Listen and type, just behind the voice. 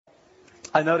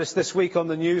I noticed this week on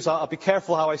the news, I'll be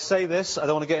careful how I say this, I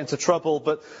don't want to get into trouble,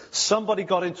 but somebody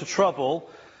got into trouble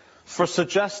for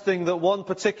suggesting that one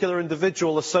particular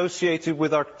individual associated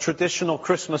with our traditional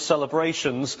Christmas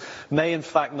celebrations may in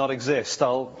fact not exist.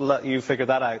 I'll let you figure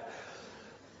that out.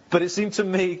 But it seemed to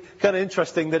me kind of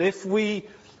interesting that if we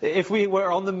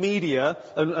were on the media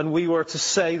and we were to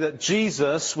say that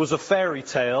Jesus was a fairy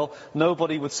tale,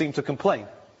 nobody would seem to complain.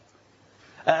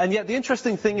 And yet the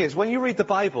interesting thing is, when you read the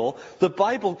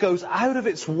Bible goes out of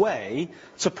its way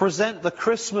to present the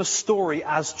Christmas story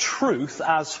as truth,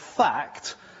 as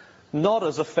fact, not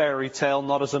as a fairy tale,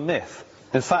 not as a myth.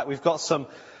 In fact, we've got some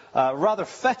rather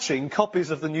fetching copies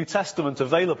of the New Testament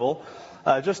available.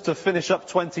 Just to finish up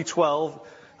 2012,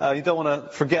 you don't want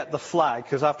to forget the flag,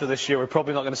 because after this year we're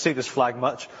probably not going to see this flag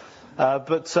much.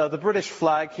 But the British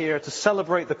flag here to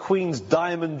celebrate the Queen's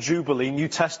Diamond Jubilee New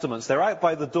Testaments. They're out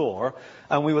by the door,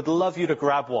 and we would love you to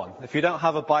grab one. If you don't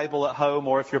have a Bible at home,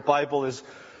 or if your Bible is,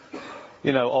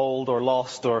 old or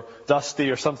lost or dusty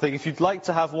or something, if you'd like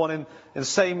to have one in the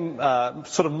same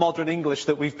sort of modern English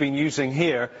that we've been using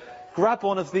here, grab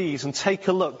one of these and take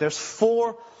a look. There's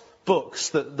 4 books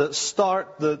that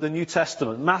start the New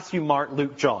Testament: Matthew, Mark,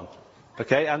 Luke, John.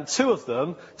 Okay, and 2 of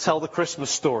them tell the Christmas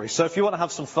story. So if you want to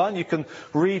have some fun, you can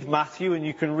read Matthew and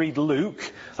you can read Luke.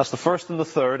 That's the first and the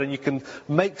third, and you can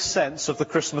make sense of the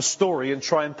Christmas story and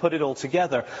try and put it all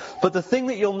together. But the thing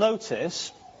that you'll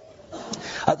notice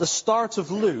at the start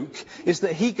of Luke is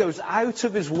that he goes out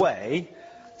of his way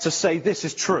to say this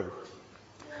is true.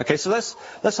 Okay, so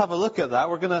let's have a look at that.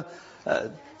 We're going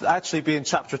to actually be in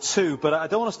chapter 2, but I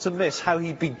don't want us to miss how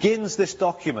he begins this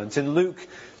document in Luke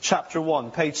chapter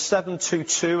 1, page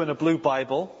 722 in a blue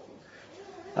Bible.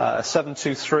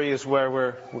 723 is where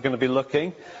we're going to be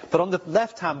looking. But on the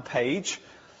left-hand page,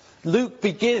 Luke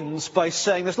begins by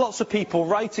saying there's lots of people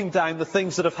writing down the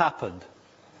things that have happened.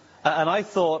 And I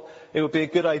thought it would be a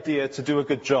good idea to do a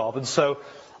good job. And so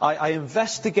I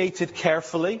investigated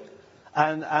carefully,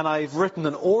 and I've written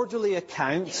an orderly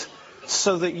account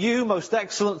so that you, most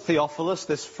excellent Theophilus,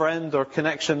 this friend or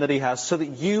connection that he has, so that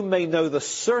you may know the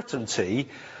certainty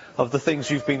of the things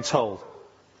you've been told.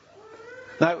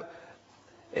 Now,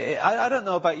 I don't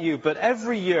know about you, but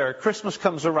every year Christmas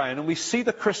comes around and we see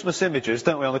the Christmas images,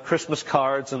 don't we, on the Christmas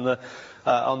cards and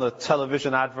on the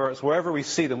television adverts, wherever we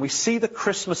see them. We see the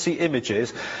Christmassy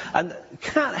images and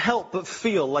can't help but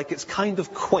feel like it's kind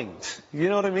of quaint. You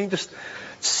know what I mean? Just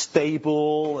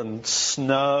stable and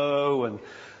snow and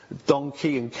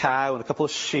donkey and cow and a couple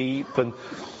of sheep. And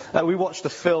we watched a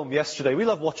film yesterday. We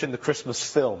love watching the Christmas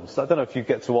films. I don't know if you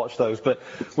get to watch those, but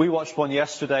we watched one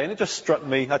yesterday and it just struck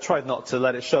me, I tried not to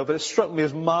let it show, but it struck me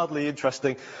as mildly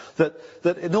interesting that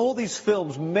in all these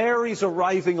films, Mary's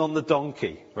arriving on the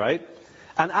donkey, right?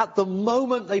 And at the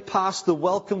moment they pass the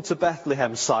Welcome to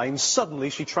Bethlehem sign, suddenly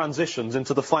she transitions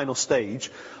into the final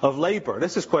stage of labor.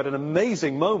 This is quite an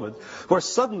amazing moment where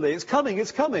suddenly it's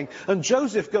coming. And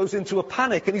Joseph goes into a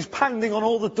panic and he's pounding on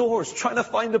all the doors, trying to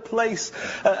find a place.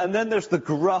 And then there's the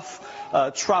gruff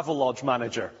Travelodge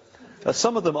manager.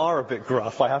 Some of them are a bit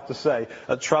gruff, I have to say,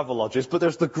 at Travelodges. But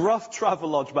there's the gruff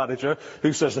Travelodge manager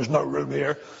who says, there's no room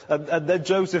here. And then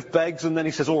Joseph begs, and then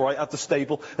he says, all right, at the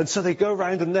stable. And so they go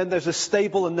around, and then there's a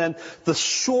stable, and then the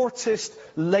shortest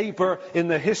labor in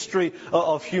the history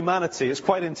of humanity. It's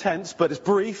quite intense, but it's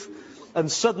brief.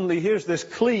 And suddenly, here's this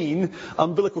clean,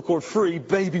 umbilical cord-free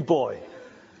baby boy.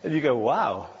 And you go,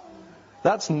 wow,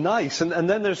 that's nice. And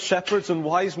then there's shepherds and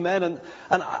wise men,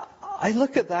 and I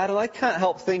look at that and I can't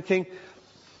help thinking,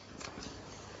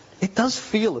 it does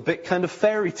feel a bit kind of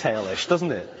fairy tale-ish,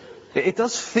 doesn't it? It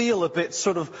does feel a bit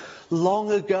sort of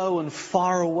long ago and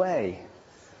far away.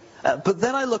 But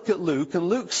then I look at Luke, and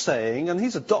Luke's saying, and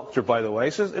he's a doctor, by the way,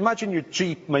 so imagine your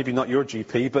GP, maybe not your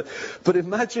GP, but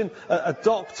imagine a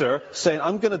doctor saying,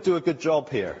 I'm going to do a good job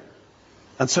here.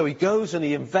 And so he goes and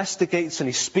he investigates and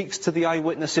he speaks to the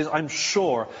eyewitnesses. I'm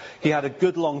sure he had a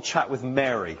good long chat with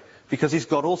Mary, because he's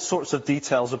got all sorts of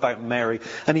details about Mary,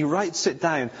 and he writes it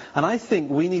down. And I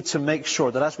think we need to make sure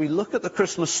that as we look at the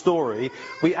Christmas story,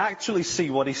 we actually see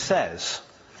what he says.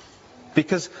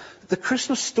 Because the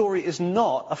Christmas story is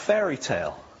not a fairy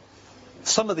tale.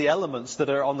 Some of the elements that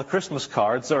are on the Christmas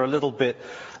cards are a little bit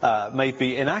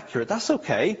maybe inaccurate. That's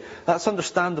okay, that's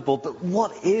understandable, but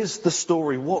what is the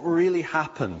story? What really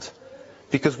happened?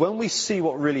 Because when we see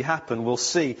what really happened, we'll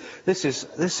see this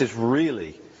is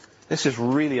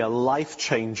really a life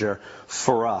changer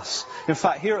for us. In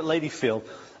fact, here at Ladyfield,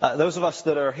 those of us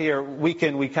that are here week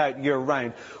in, week out, year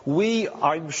round, we,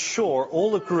 I'm sure,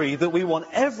 all agree that we want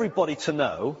everybody to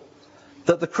know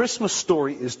that the Christmas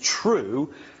story is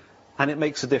true and it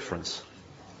makes a difference.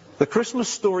 The Christmas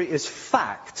story is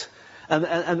fact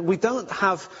And we don't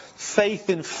have faith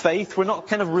in faith. We're not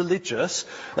kind of religious,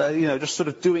 just sort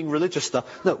of doing religious stuff.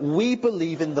 No, we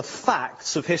believe in the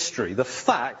facts of history. The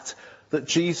fact that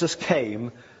Jesus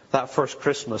came that first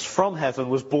Christmas from heaven,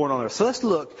 was born on earth. So let's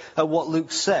look at what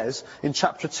Luke says in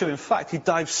chapter 2. In fact, he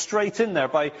dives straight in there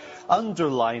by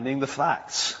underlining the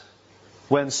facts.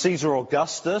 When Caesar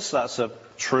Augustus, that's a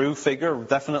true figure,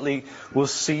 definitely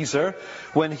was Caesar,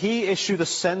 when he issued a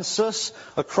census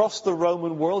across the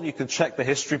Roman world, you can check the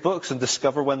history books and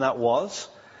discover when that was.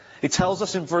 He tells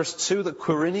us in verse 2 that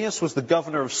Quirinius was the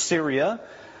governor of Syria,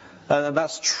 and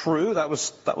that's true, that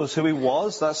was who he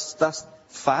was, that's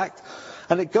fact.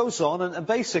 And it goes on, and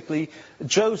basically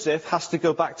Joseph has to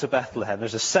go back to Bethlehem.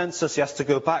 There's a census, he has to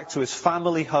go back to his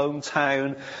family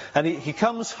hometown, and he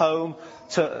comes home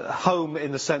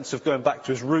in the sense of going back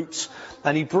to his roots,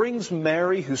 and he brings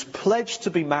Mary, who's pledged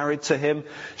to be married to him.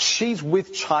 She's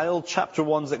with child. Chapter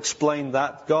 1's explained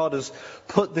that. God has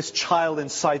put this child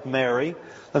inside Mary,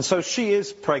 and so she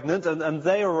is pregnant, and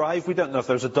they arrive. We don't know if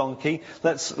there's a donkey.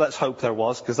 Let's hope there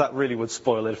was, because that really would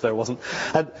spoil it if there wasn't.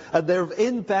 And they're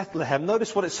in Bethlehem.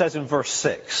 Notice what it says in verse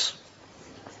 6.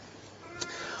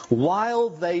 While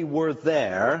they were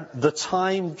there, the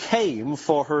time came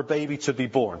for her baby to be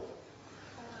born.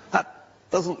 That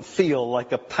doesn't feel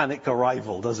like a panic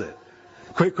arrival, does it?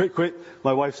 Quick,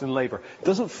 my wife's in labor. It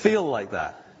doesn't feel like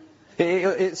that.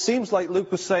 It seems like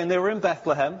Luke was saying they were in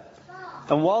Bethlehem,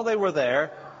 and while they were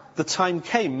there, the time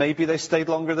came. Maybe they stayed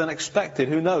longer than expected.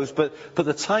 Who knows? But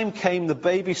the time came. The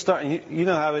baby started. You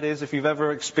know how it is if you've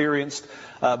ever experienced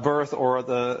birth or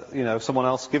someone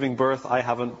else giving birth. I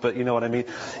haven't, but you know what I mean.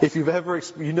 If you've ever,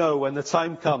 when the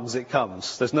time comes, it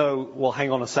comes. There's no, well,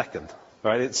 hang on a second,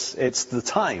 right? It's the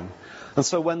time. And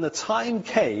so when the time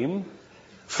came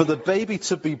for the baby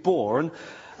to be born,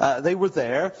 they were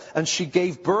there, and she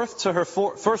gave birth to her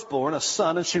firstborn, a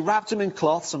son, and she wrapped him in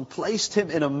cloths and placed him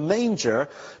in a manger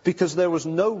because there was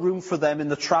no room for them in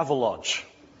the travel lodge.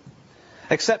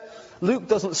 Except Luke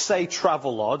doesn't say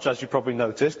travel lodge, as you probably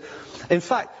noticed. In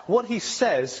fact, what he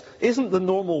says isn't the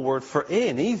normal word for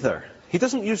inn either. He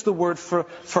doesn't use the word for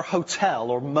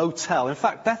hotel or motel. In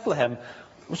fact, Bethlehem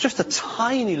was just a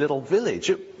tiny little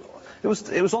village. It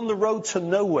was on the road to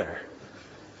nowhere.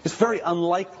 It's very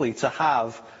unlikely to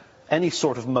have any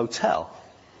sort of motel.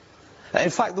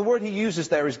 In fact, the word he uses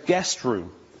there is guest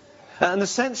room. And the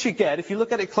sense you get, if you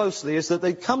look at it closely, is that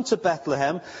they come to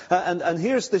Bethlehem, and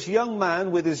here's this young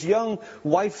man with his young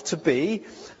wife-to-be,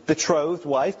 betrothed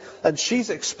wife, and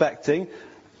she's expecting,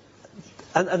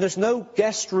 and there's no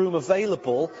guest room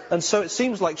available, and so it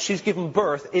seems like she's given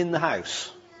birth in the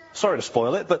house. Sorry to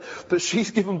spoil it, but she's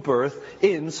given birth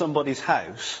in somebody's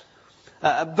house.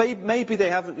 Maybe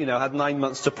they haven't, had 9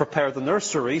 months to prepare the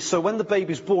nursery. So when the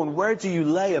baby's born, where do you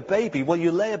lay a baby? Well,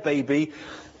 you lay a baby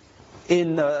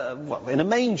in a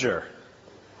manger.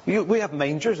 We have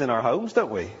mangers in our homes, don't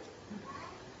we?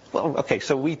 Well, okay,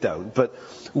 so we don't, but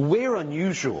we're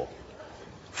unusual.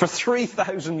 For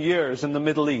 3,000 years in the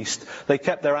Middle East, they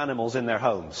kept their animals in their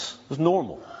homes. It was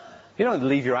normal. You don't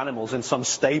leave your animals in some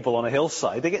stable on a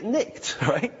hillside. They get nicked,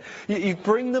 right? You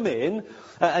bring them in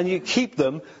and you keep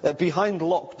them behind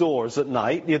locked doors at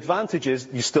night. The advantage is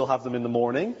you still have them in the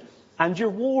morning and you're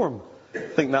warm.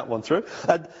 Think that one through.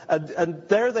 And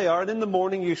there they are. And in the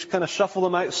morning you kind of shuffle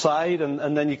them outside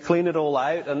and then you clean it all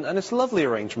out. And it's a lovely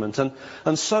arrangement.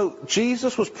 And so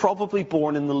Jesus was probably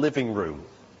born in the living room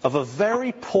of a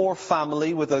very poor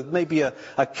family with maybe a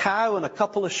cow and a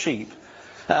couple of sheep.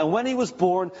 And when he was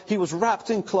born, he was wrapped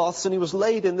in cloths and he was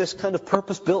laid in this kind of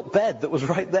purpose-built bed that was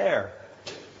right there.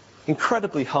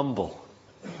 Incredibly humble.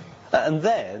 And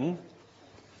then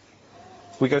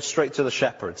we go straight to the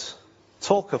shepherds.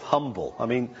 Talk of humble. I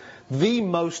mean, the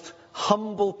most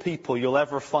humble people you'll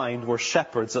ever find were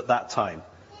shepherds at that time.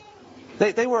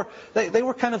 They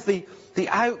were kind of the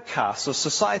outcasts of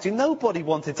society. Nobody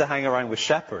wanted to hang around with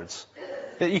shepherds.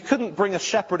 You couldn't bring a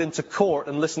shepherd into court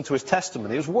and listen to his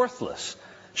testimony. It was worthless.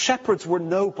 Shepherds were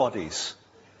nobodies.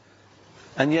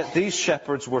 And yet these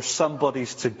shepherds were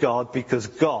somebodies to God because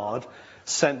God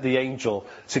sent the angel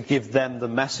to give them the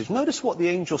message. Notice what the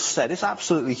angel said. It's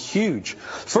absolutely huge.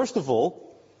 First of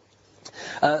all,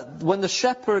 when the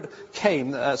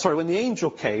angel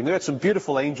came, we had some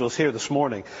beautiful angels here this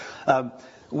morning.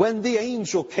 When the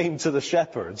angel came to the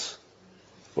shepherds,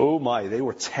 oh my, they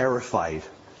were terrified.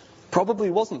 Probably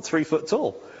wasn't 3 foot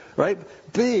tall, right?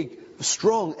 Big,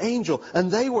 strong angel.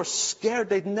 And they were scared.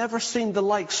 They'd never seen the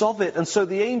likes of it. And so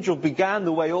the angel began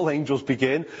the way all angels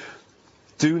begin.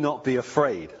 Do not be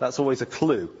afraid. That's always a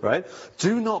clue, right?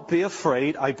 Do not be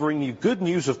afraid. I bring you good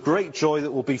news of great joy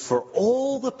that will be for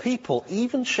all the people,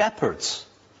 even shepherds.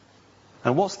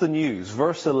 And what's the news?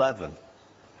 Verse 11.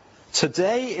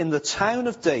 Today in the town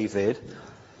of David,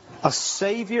 a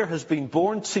Savior has been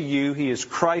born to you. He is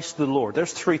Christ the Lord.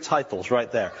 There's 3 titles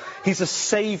right there. He's a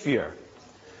Savior.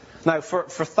 Now, for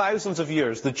thousands of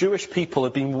years, the Jewish people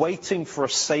had been waiting for a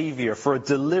Savior, for a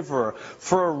deliverer,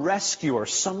 for a rescuer,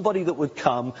 somebody that would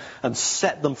come and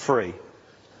set them free.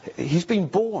 He's been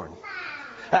born.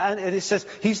 And it says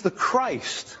he's the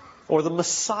Christ, or the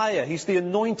Messiah. He's the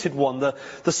anointed one, the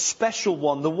special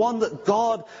one, the one that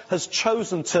God has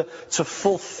chosen to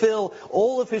fulfill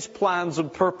all of his plans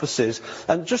and purposes.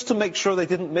 And just to make sure they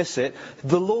didn't miss it,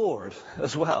 the Lord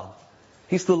as well.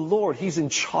 He's the Lord. He's in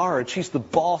charge. He's the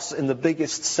boss in the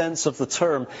biggest sense of the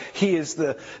term. He is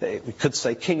we could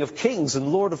say, King of Kings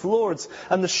and Lord of Lords.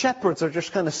 And the shepherds are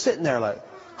just kind of sitting there like,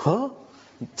 huh?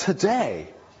 Today?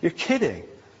 You're kidding.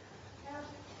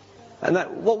 And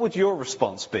what would your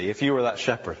response be if you were that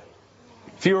shepherd?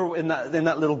 If you were in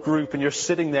that little group and you're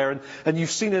sitting there and you've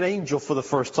seen an angel for the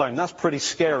first time, that's pretty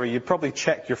scary. You'd probably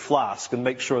check your flask and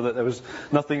make sure that there was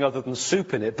nothing other than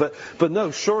soup in it. But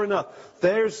no, sure enough,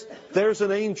 there's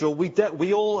an angel.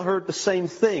 We all heard the same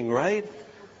thing, right?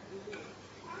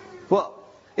 Well,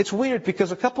 it's weird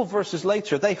because a couple verses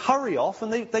later, they hurry off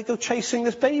and they go chasing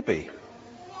this baby.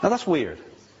 Now that's weird.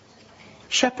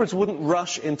 Shepherds wouldn't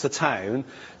rush into town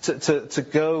to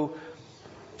go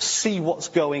see what's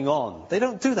going on. They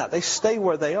don't do that. They stay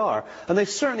where they are. And they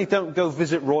certainly don't go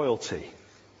visit royalty.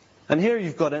 And here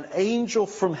you've got an angel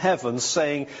from heaven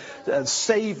saying,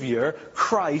 Savior,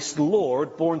 Christ,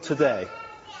 Lord, born today.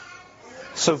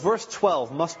 So verse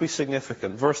 12 must be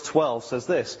significant. Verse 12 says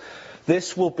this.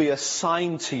 This will be a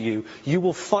sign to you. You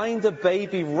will find a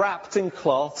baby wrapped in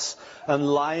cloths and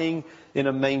lying in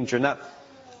a manger. Now,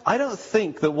 I don't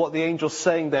think that what the angel's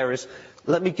saying there is,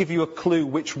 let me give you a clue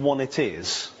which one it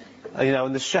is.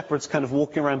 And the shepherds kind of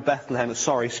walking around Bethlehem,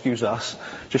 sorry, excuse us,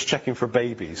 just checking for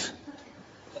babies.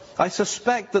 I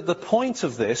suspect that the point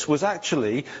of this was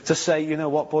actually to say, you know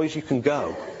what, boys, you can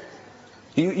go.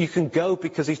 You can go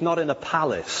because he's not in a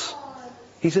palace.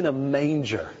 He's in a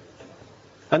manger.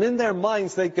 And in their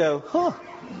minds they go,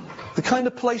 the kind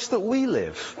of place that we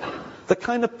live. The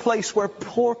kind of place where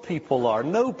poor people are,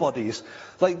 nobodies.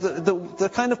 Like the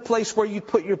kind of place where you'd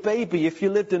put your baby if you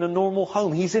lived in a normal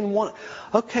home. He's in one.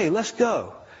 Okay, let's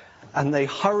go. And they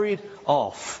hurried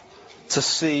off to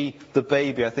see the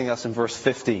baby. I think that's in verse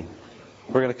 15.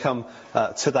 We're going to come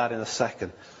to that in a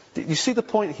second. You see the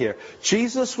point here?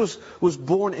 Jesus was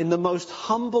born in the most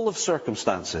humble of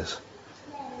circumstances.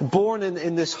 Born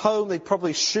in this home. They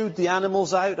probably shooed the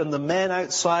animals out and the men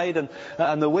outside,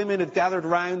 and the women had gathered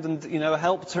around and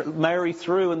helped Mary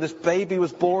through, and this baby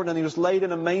was born and he was laid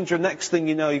in a manger. Next thing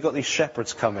you know, you've got these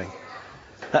shepherds coming.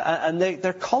 And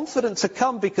they're confident to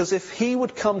come because if he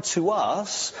would come to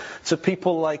us, to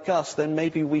people like us, then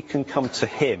maybe we can come to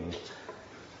him.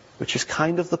 Which is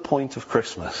kind of the point of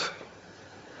Christmas.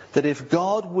 That if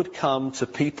God would come to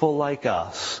people like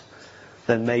us,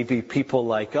 then maybe people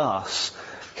like us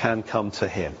can come to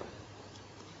him.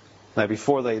 Now,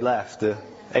 before they left, the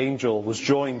angel was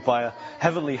joined by a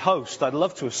heavenly host. I'd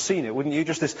love to have seen it, wouldn't you?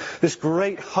 Just this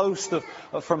great host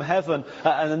from heaven.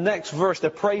 And the next verse, they're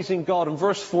praising God. In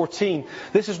verse 14,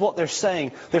 this is what they're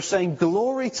saying. They're saying,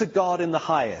 glory to God in the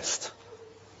highest,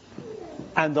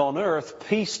 and on earth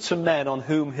peace to men on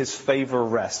whom his favor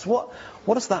rests. What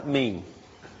does that mean?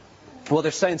 Well,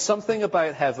 they're saying something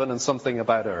about heaven and something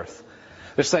about earth.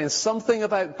 They're saying something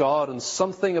about God and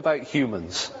something about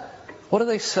humans. What are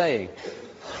they saying?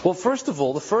 Well, first of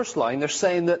all, the first line, they're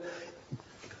saying that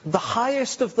the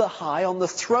highest of the high, on the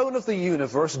throne of the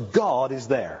universe, God is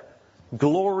there.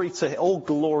 All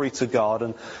glory to God.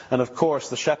 And of course,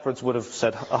 the shepherds would have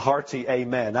said a hearty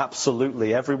amen.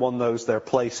 Absolutely. Everyone knows their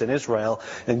place in Israel,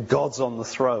 and God's on the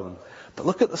throne. But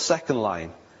look at the second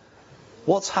line.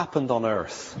 What's happened on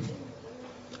earth?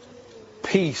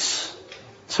 Peace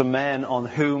to men on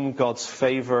whom God's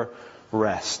favor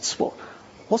rests. Well,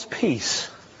 what's peace?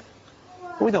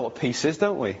 Well, we know what peace is,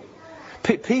 don't we?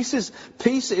 Peace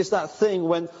is that thing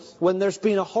when there's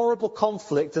been a horrible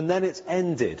conflict and then it's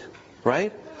ended,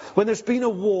 right? When there's been a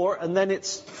war and then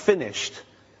it's finished.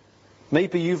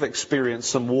 Maybe you've experienced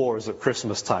some wars at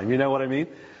Christmas time, you know what I mean?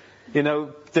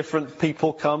 Different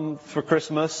people come for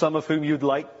Christmas, some of whom you'd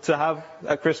like to have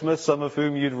at Christmas, some of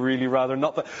whom you'd really rather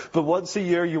not. But once a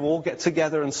year you all get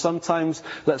together, and sometimes,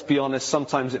 let's be honest,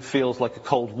 sometimes it feels like a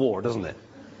cold war, doesn't it?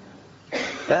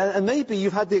 And maybe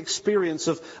you've had the experience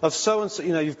of so-and-so,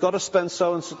 you've got to spend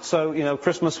so-and-so,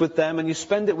 Christmas with them, and you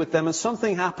spend it with them, and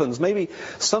something happens. Maybe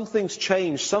something's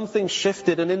changed, something's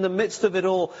shifted, and in the midst of it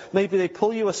all, maybe they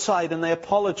pull you aside and they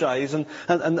apologize,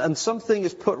 and something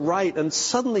is put right, and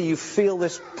suddenly you feel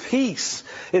this peace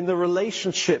in the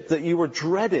relationship that you were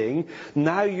dreading.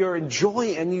 Now you're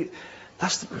enjoying, and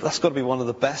that's got to be one of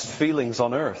the best feelings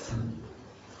on earth.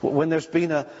 When there's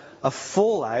been a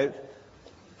fallout,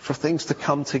 for things to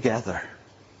come together.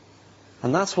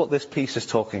 And that's what this peace is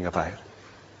talking about.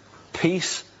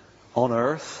 Peace on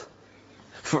earth.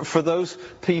 For those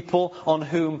people on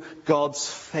whom God's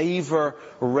favor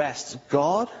rests.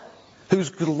 God, who's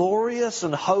glorious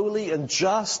and holy and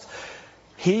just,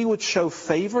 He would show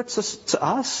favor to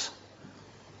us?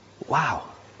 Wow.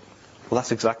 Well,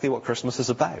 that's exactly what Christmas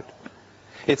is about.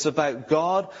 It's about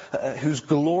God who's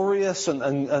glorious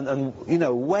and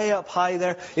way up high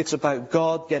there. It's about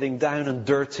God getting down and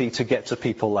dirty to get to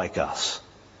people like us.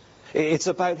 It's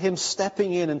about Him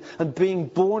stepping in and being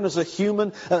born as a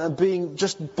human, and being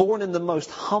just born in the most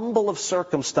humble of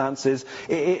circumstances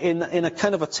in a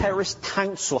kind of a terraced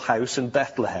council house in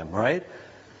Bethlehem, right?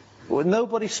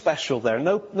 Nobody special there,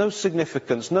 no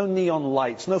significance, no neon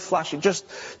lights, no flashing,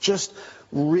 just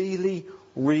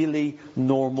really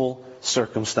normal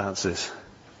circumstances.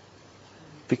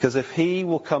 Because if He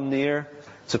will come near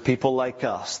to people like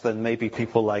us, then maybe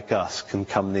people like us can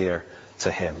come near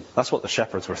to Him. That's what the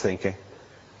shepherds were thinking.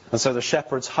 And so the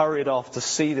shepherds hurried off to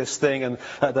see this thing and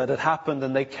that had happened,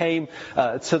 and they came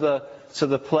to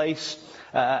the place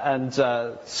and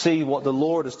see what the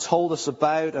Lord has told us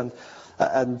about.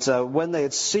 And when they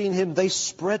had seen Him, they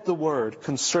spread the word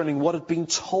concerning what had been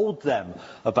told them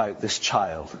about this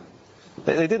child.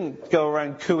 They didn't go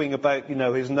around cooing about,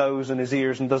 his nose and his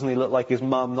ears, and doesn't he look like his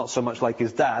mum, not so much like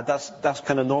his dad. That's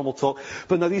kind of normal talk.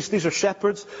 But no, these are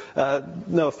shepherds.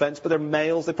 No offense, but they're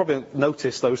males. They probably don't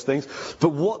notice those things.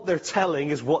 But what they're telling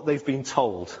is what they've been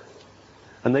told.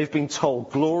 And they've been told,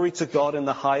 glory to God in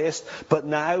the highest. But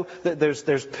now that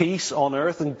there's peace on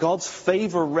earth, and God's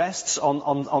favor rests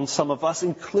on some of us,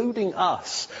 including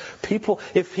us. People,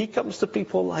 if He comes to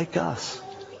people like us,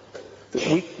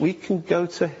 we can go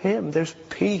to Him. There's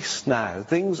peace now.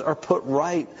 Things are put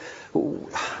right.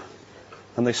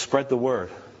 And they spread the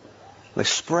word. They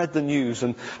spread the news.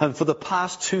 And for the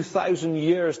past 2,000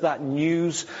 years, that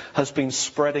news has been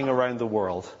spreading around the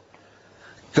world.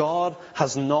 God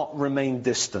has not remained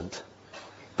distant,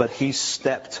 but He's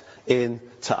stepped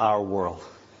into our world.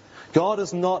 God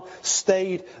has not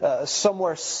stayed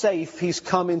somewhere safe. He's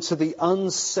come into the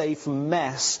unsafe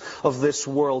mess of this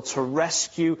world to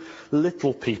rescue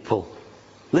little people.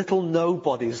 Little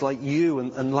nobodies like you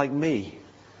and like me.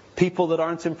 People that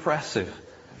aren't impressive.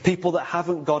 People that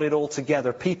haven't got it all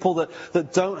together. People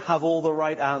that don't have all the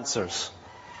right answers.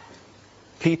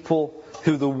 People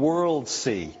who the world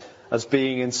see as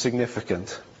being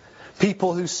insignificant.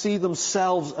 People who see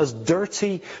themselves as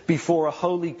dirty before a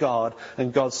holy God.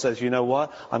 And God says, you know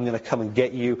what? I'm going to come and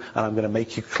get you, and I'm going to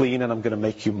make you clean, and I'm going to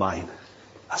make you mine.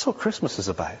 That's what Christmas is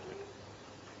about.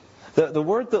 The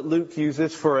word that Luke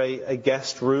uses for a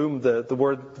guest room, the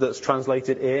word that's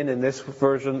translated in this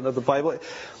version of the Bible,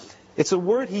 it's a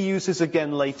word he uses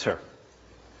again later.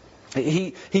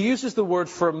 He uses the word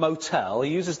for a motel.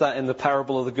 He uses that in the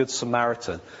parable of the Good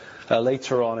Samaritan.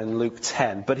 Later on in Luke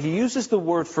 10. But he uses the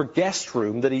word for guest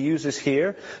room that he uses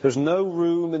here. There's no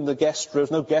room in the guest room.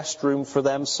 There's no guest room for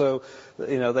them, so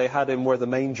they had him where the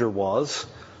manger was.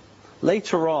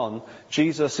 Later on,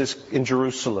 Jesus is in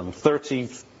Jerusalem,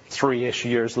 33-ish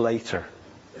years later.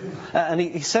 And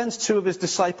he sends two of his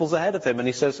disciples ahead of him, and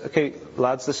he says, okay,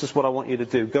 lads, this is what I want you to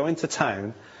do. Go into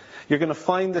town. You're going to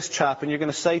find this chap, and you're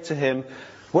going to say to him,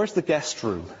 where's the guest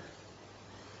room?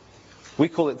 We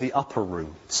call it the upper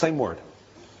room. Same word.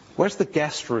 Where's the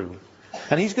guest room?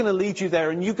 And he's going to lead you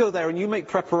there, and you go there and you make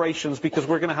preparations, because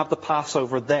we're going to have the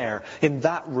Passover there, in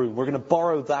that room. We're going to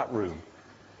borrow that room.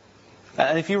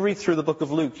 And if you read through the book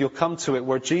of Luke, you'll come to it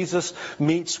where Jesus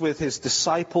meets with His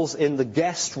disciples in the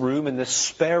guest room, in this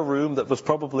spare room that was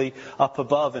probably up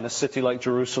above in a city like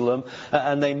Jerusalem.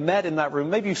 And they met in that room.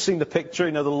 Maybe you've seen the picture,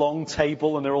 the long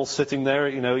table, and they're all sitting there,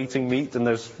 eating meat, and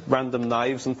there's random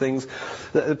knives and things.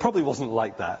 It probably wasn't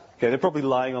like that. Okay, they're probably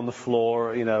lying on the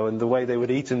floor, and the way they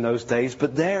would eat in those days.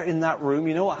 But there in that room,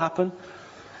 you know what happened?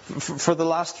 For the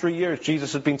last 3 years,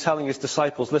 Jesus had been telling His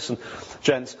disciples, listen,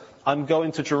 gents, I'm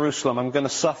going to Jerusalem, I'm going to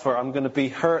suffer, I'm going to be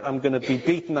hurt, I'm going to be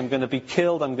beaten, I'm going to be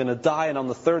killed, I'm going to die, and on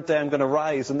the third day I'm going to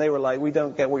rise. And they were like, we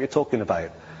don't get what you're talking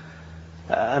about.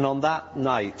 And on that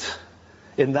night,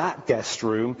 in that guest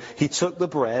room, He took the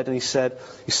bread and He said,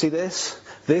 you see this?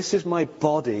 This is my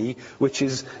body, which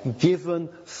is given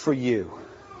for you.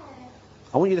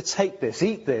 I want you to take this,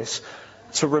 eat this,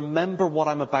 to remember what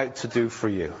I'm about to do for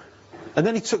you. And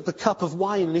then he took the cup of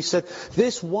wine and he said,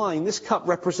 this wine, this cup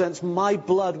represents my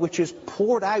blood, which is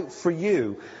poured out for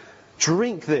you.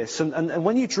 Drink this. And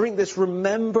when you drink this,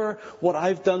 remember what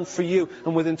I've done for you.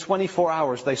 And within 24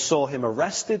 hours, they saw him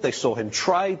arrested. They saw him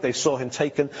tried. They saw him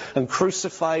taken and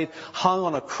crucified, hung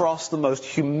on a cross, the most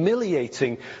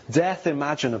humiliating death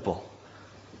imaginable.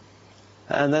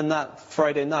 And then that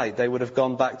Friday night, they would have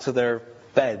gone back to their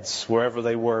beds, wherever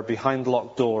they were, behind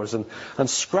locked doors, and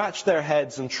scratched their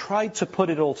heads and tried to put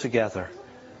it all together.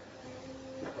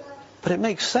 But it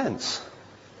makes sense.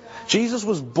 Jesus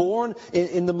was born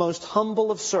in the most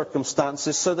humble of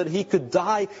circumstances so that he could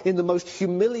die in the most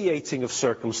humiliating of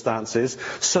circumstances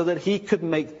so that he could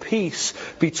make peace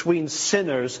between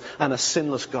sinners and a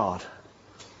sinless God.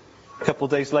 A couple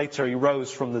of days later, he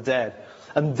rose from the dead.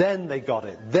 And then they got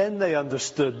it. Then they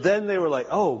understood. Then they were like,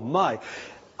 oh my.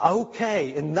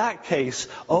 Okay, in that case,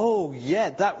 oh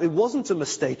yeah, it wasn't a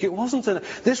mistake.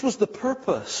 This was the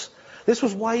purpose. This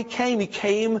was why he came. He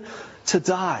came to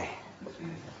die.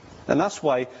 And that's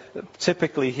why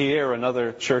typically here and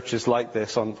other churches like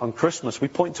this on Christmas, we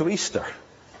point to Easter.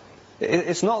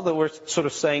 It's not that we're sort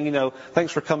of saying,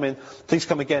 thanks for coming, please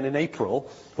come again in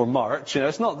April or March.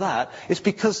 It's not that. It's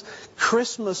because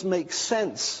Christmas makes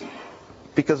sense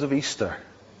because of Easter.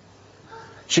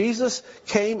 Jesus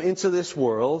came into this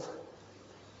world,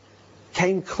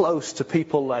 came close to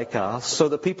people like us, so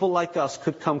that people like us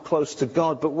could come close to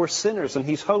God. But we're sinners and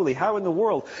He's holy. How in the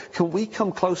world can we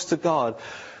come close to God?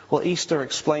 Well, Easter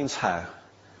explains how.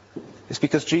 It's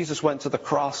because Jesus went to the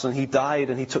cross and He died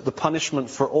and He took the punishment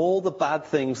for all the bad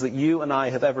things that you and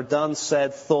I have ever done,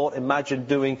 said, thought, imagined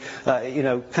doing,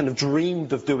 kind of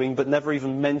dreamed of doing, but never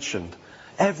even mentioned.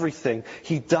 Everything.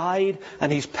 He died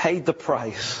and He's paid the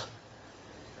price.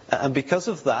 And because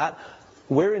of that,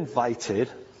 we're invited,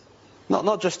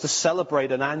 not just to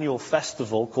celebrate an annual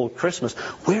festival called Christmas,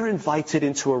 we're invited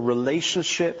into a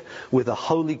relationship with a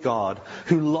holy God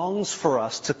who longs for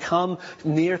us to come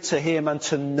near to Him and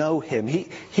to know Him.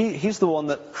 He's the one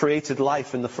that created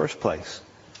life in the first place.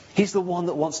 He's the one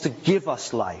that wants to give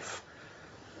us life.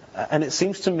 And it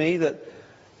seems to me that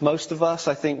most of us,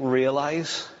 I think,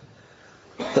 realize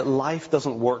that life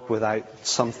doesn't work without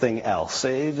something else.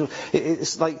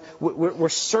 It's like we're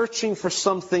searching for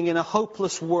something in a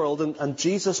hopeless world, and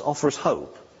Jesus offers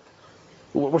hope.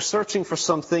 We're searching for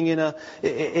something in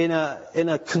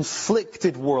a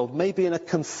conflicted world, maybe in a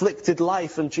conflicted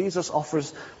life, and Jesus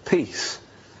offers peace.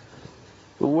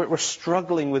 We're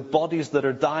struggling with bodies that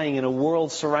are dying in a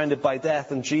world surrounded by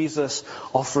death, and Jesus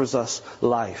offers us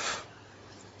life.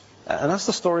 And that's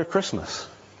the story of Christmas.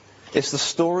 It's the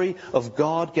story of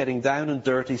God getting down and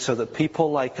dirty so that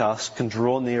people like us can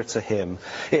draw near to Him.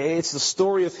 It's the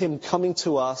story of Him coming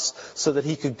to us so that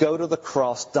He could go to the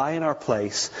cross, die in our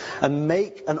place, and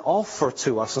make an offer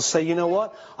to us and say, you know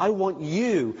what? I want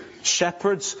you,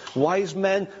 shepherds, wise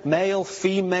men, male,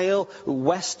 female,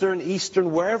 Western,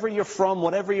 Eastern, wherever you're from,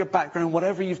 whatever your background,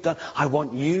 whatever you've done, I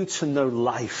want you to know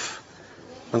life.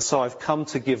 And so I've come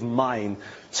to give mine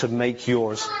to make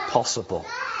yours possible.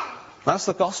 That's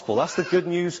the gospel. That's the good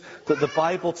news that the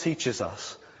Bible teaches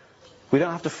us. We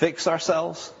don't have to fix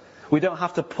ourselves. We don't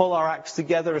have to pull our acts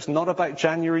together. It's not about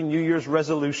January New Year's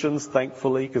resolutions,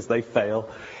 thankfully, because they fail.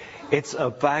 It's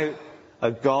about a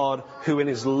God who in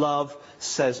His love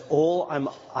says, all I'm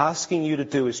asking you to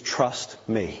do is trust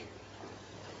me.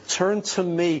 Turn to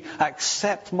me.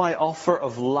 Accept my offer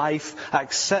of life.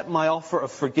 Accept my offer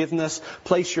of forgiveness.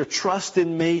 Place your trust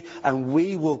in me, and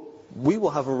we will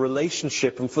have a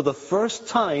relationship, and for the first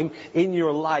time in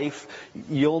your life,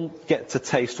 you'll get to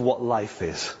taste what life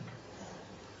is.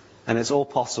 And it's all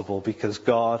possible because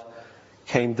God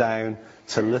came down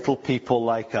to little people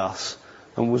like us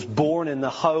and was born in the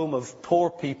home of poor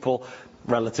people,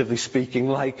 relatively speaking,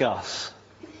 like us.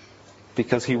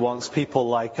 Because He wants people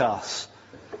like us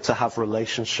to have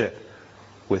relationship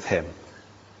with Him.